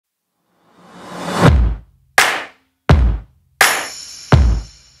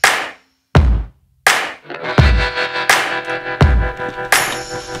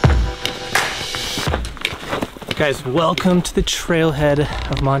Guys, welcome to the trailhead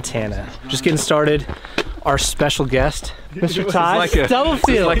of Montana. Just getting started. Our special guest, Mr. Ty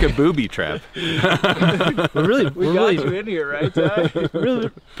Stubblefield. It's like a booby trap. we're got you in here, right, Ty? really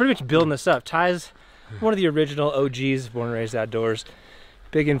pretty much building this up. Ty's one of the original OGs, born and raised outdoors.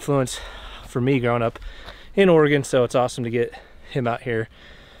 Big influence for me growing up in Oregon, so it's awesome to get him out here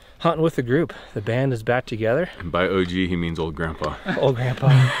hunting with the group. The band is back together. And by OG, he means old grandpa. Old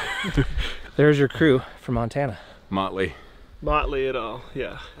grandpa. There's your crew from Montana. Motley. Motley at all,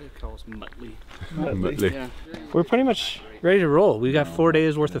 yeah. I call us Muttley. Motley. Yeah. We're pretty much ready to roll. We got 4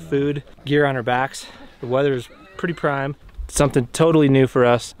 days worth of food, gear on our backs. The weather is pretty prime. Something totally new for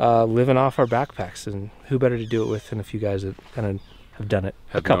us, living off our backpacks, and who better to do it with than a few guys that kind of have done it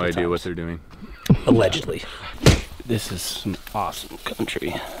Have no idea what they're doing. Allegedly. This is some awesome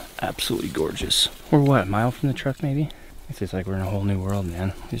country. Absolutely gorgeous. We're what, a mile from the truck maybe? It feels like we're in a whole new world,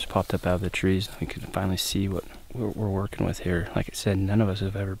 man. We just popped up out of the trees. We could finally see what we're working with here. Like I said, none of us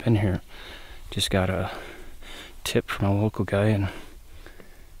have ever been here. Just got a tip from a local guy and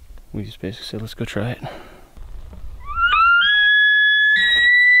we just basically said, let's go try it.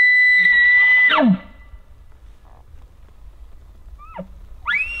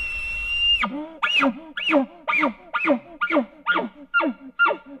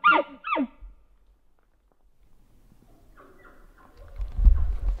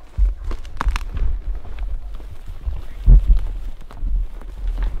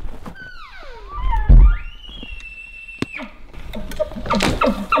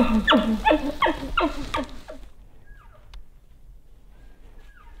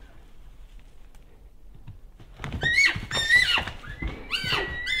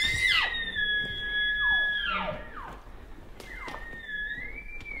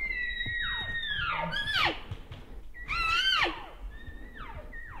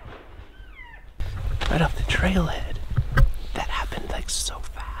 Right up the trailhead. That happened like so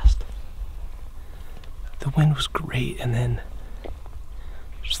fast. The wind was great, and then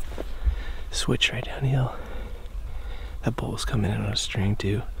just switch right downhill. That bull was coming in on a string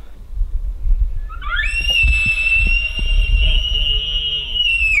too.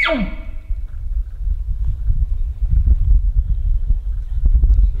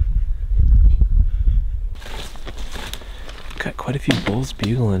 Got quite a few bulls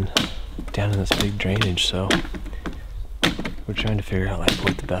bugling down in this big drainage, so we're trying to figure out like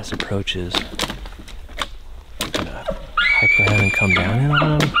what the best approach is. Gonna hike around and come down in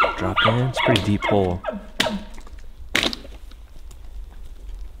on them, drop in. It's a pretty deep hole. But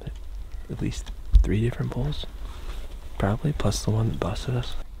at least 3 different bulls, probably, plus the one that busted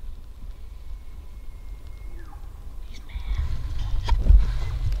us.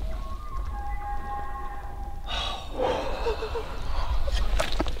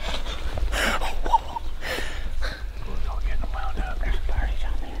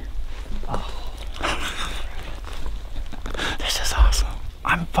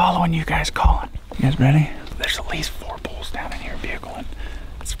 Following you guys calling. You guys ready? There's at least 4 bulls down in here bugling.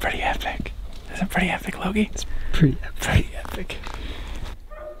 It's pretty epic. Isn't it pretty epic, Logie? It's pretty epic.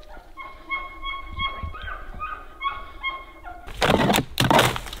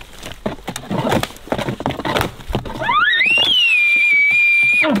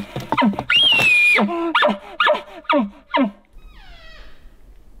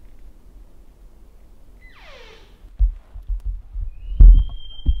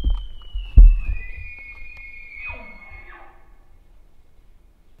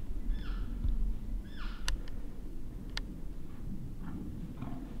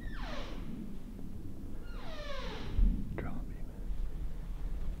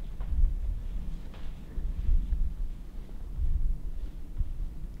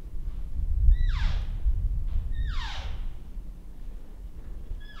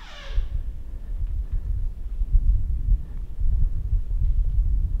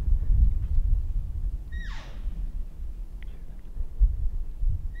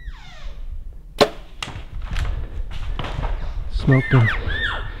 Smoked him.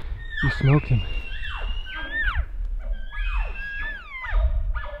 You smoked him.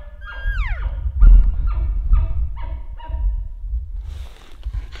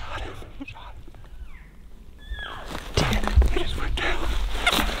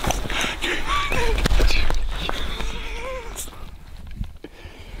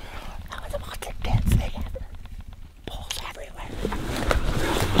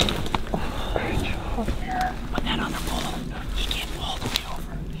 Put that on the bull. He can't pull me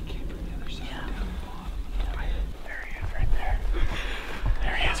over. He can't bring the other side. Yeah.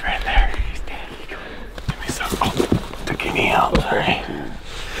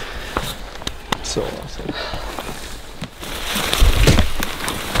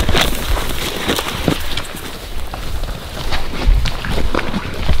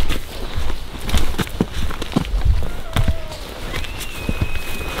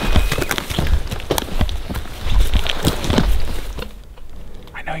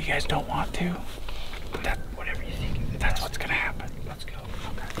 I know you guys don't want to, but whatever you think, that's what's gonna happen. Let's go.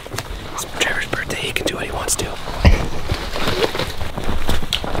 Okay. It's Trevor's birthday. He can do what he wants to.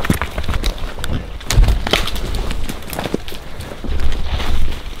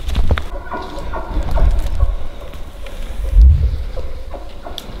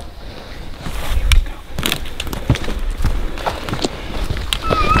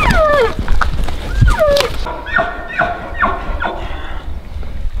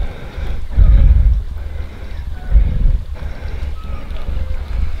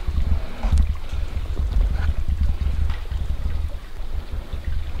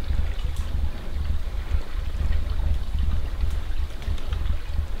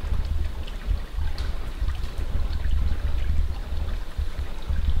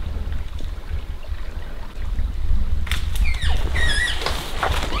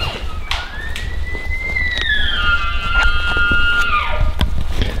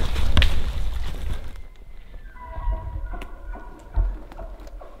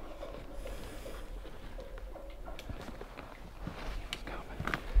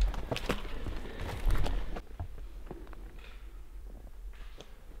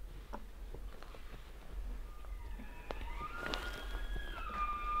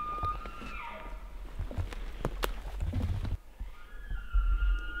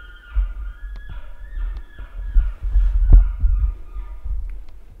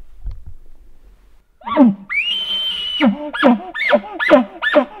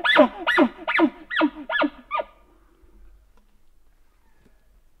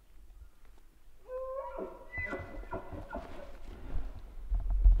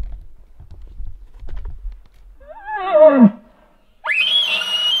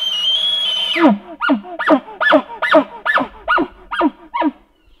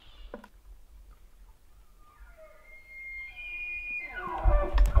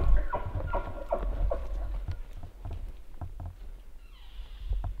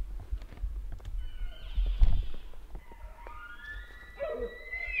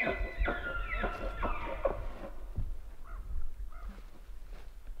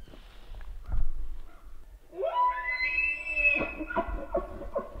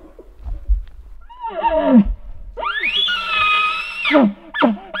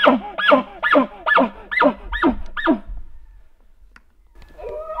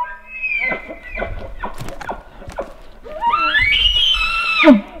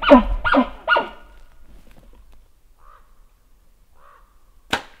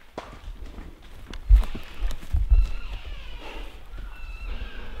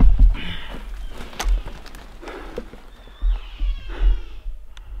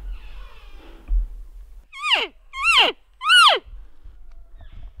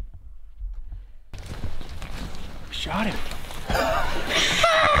 Shot him.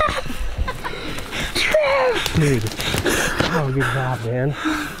 Dude. Oh, good job, man.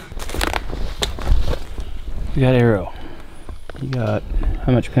 You got arrow. You got,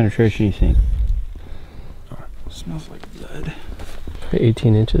 how much penetration you think? Smells like blood.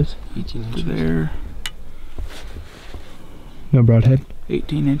 18 inches. 18 inches. There. No broadhead.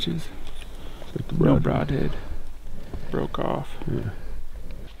 18 inches. No broadhead. Broke off.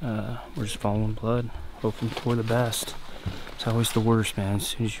 Yeah. We're just following blood, hoping for the best. It's always the worst, man. As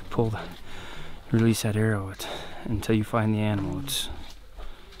soon as you pull release that arrow, until you find the animal, it's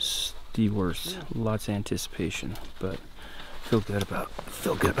the worst. Lots of anticipation, but feel good about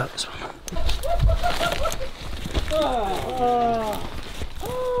this one.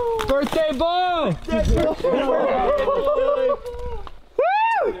 Birthday boy!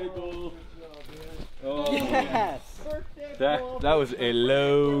 Yes! That was a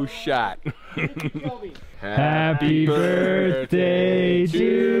low shot. Happy birthday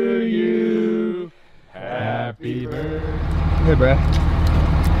to you. Happy birthday. Hey, Brad.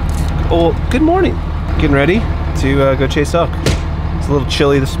 Oh, good morning. Getting ready to go chase elk. It's a little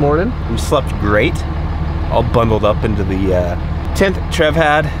chilly this morning. We slept great. All bundled up into the tent Trev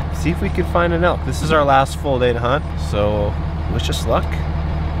had. See if we can find an elk. This is our last full day to hunt, so wish us luck.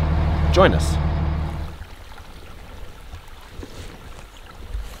 Join us.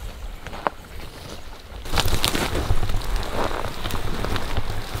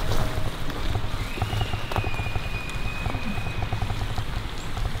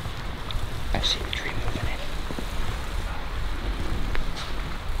 I see the tree moving in.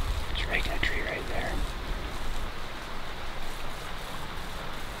 It's raking a tree right there.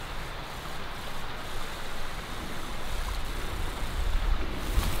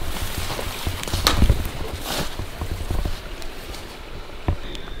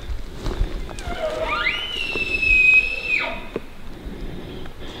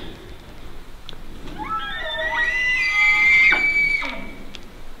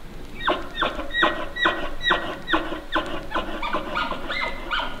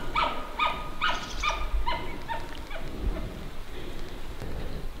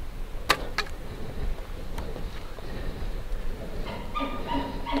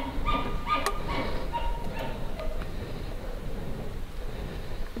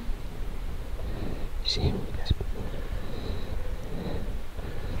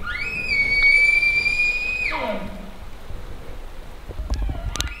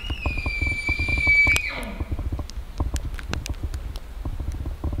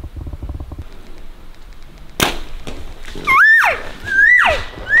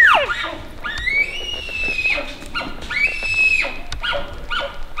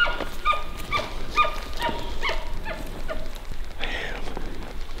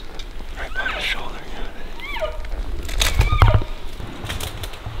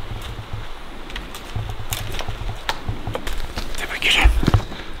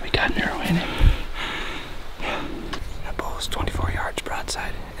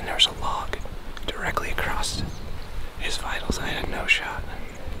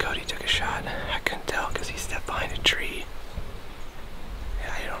 shot. I couldn't tell because he stepped behind a tree.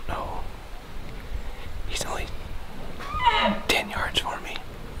 And I don't know. He's only 10 yards from me.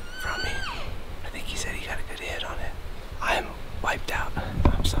 I think he said he got a good hit on it. I'm wiped out.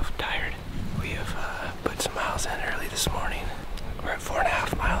 I'm so tired. We have put some miles in early this morning. We're at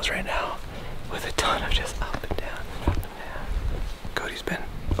 4.5 miles right now with a ton of just up and down and up and down. Cody's been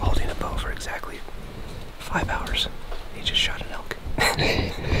holding a bow for exactly 5 hours. He just shot an elk.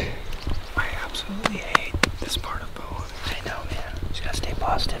 I absolutely hate this part of bow. I know, man. Just gotta stay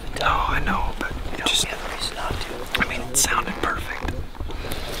positive. No, I know, but you just have a reason not to. I mean, it sounded perfect.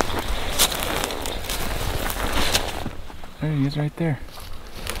 There he is right there.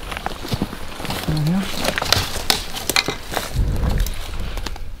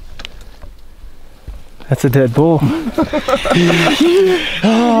 That's a dead bull.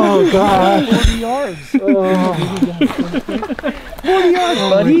 Oh, God. 40 yards. 40 yards,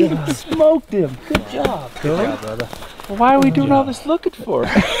 buddy. Smoked him. Good job. Good job, brother. Why are we doing all this looking for?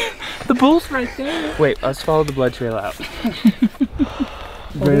 The bull's right there. Wait, let's follow the blood trail out.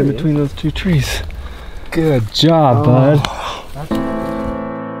 Right in between those two trees. Good job, bud.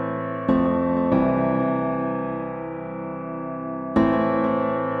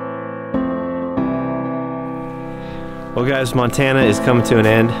 Well, guys, Montana is coming to an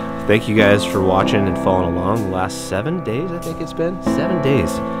end. Thank you guys for watching and following along. The last 7 days, I think it's been 7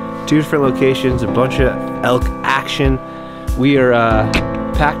 days. 2 different locations, a bunch of elk action. We are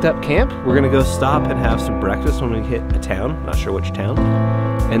packed up camp. We're gonna go stop and have some breakfast when we hit a town. Not sure which town.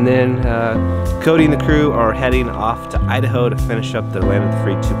 And then Cody and the crew are heading off to Idaho to finish up the Land of the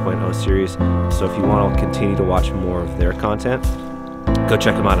Free 2.0 series. So if you want to continue to watch more of their content, go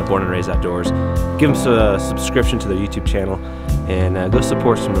check them out at Born and Raised Outdoors. Give them a subscription to their YouTube channel and go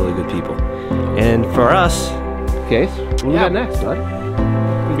support some really good people. And for us, Case, what do we got next, bud?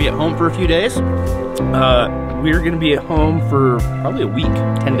 We'll be at home for a few days. We're going to be at home for probably a week,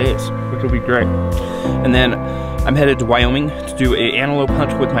 10 days, which will be great. And then I'm headed to Wyoming to do an antelope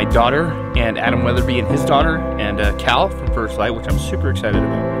hunt with my daughter and Adam Weatherby and his daughter and Cal from First Light, which I'm super excited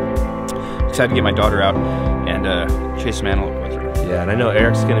about. Excited to get my daughter out and chase some antelope with her. Yeah, and I know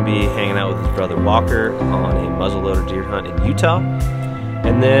Eric's going to be hanging out with his brother Walker on a muzzleloader deer hunt in Utah.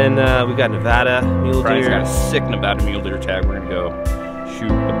 And then we got Nevada mule Brian's deer. got a sick Nevada mule deer tag. We're going to go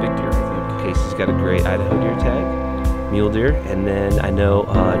shoot a big deer, I think. Casey's got a great Idaho deer tag, mule deer. And then I know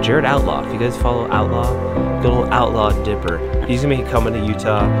Jared Outlaw. If you guys follow Outlaw, good old Outlaw Dipper. He's going to be coming to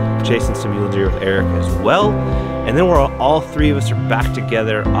Utah, chasing some mule deer with Eric as well. And then all 3 of us are back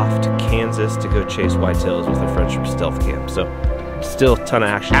together off to Kansas to go chase whitetails with our friends from Stealthcam. So still a ton of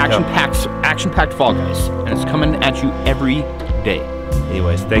action. Action-packed fall, guys, and it's coming at you every day.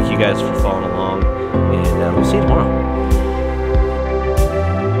 Anyways, thank you guys for following along, and we'll see you tomorrow.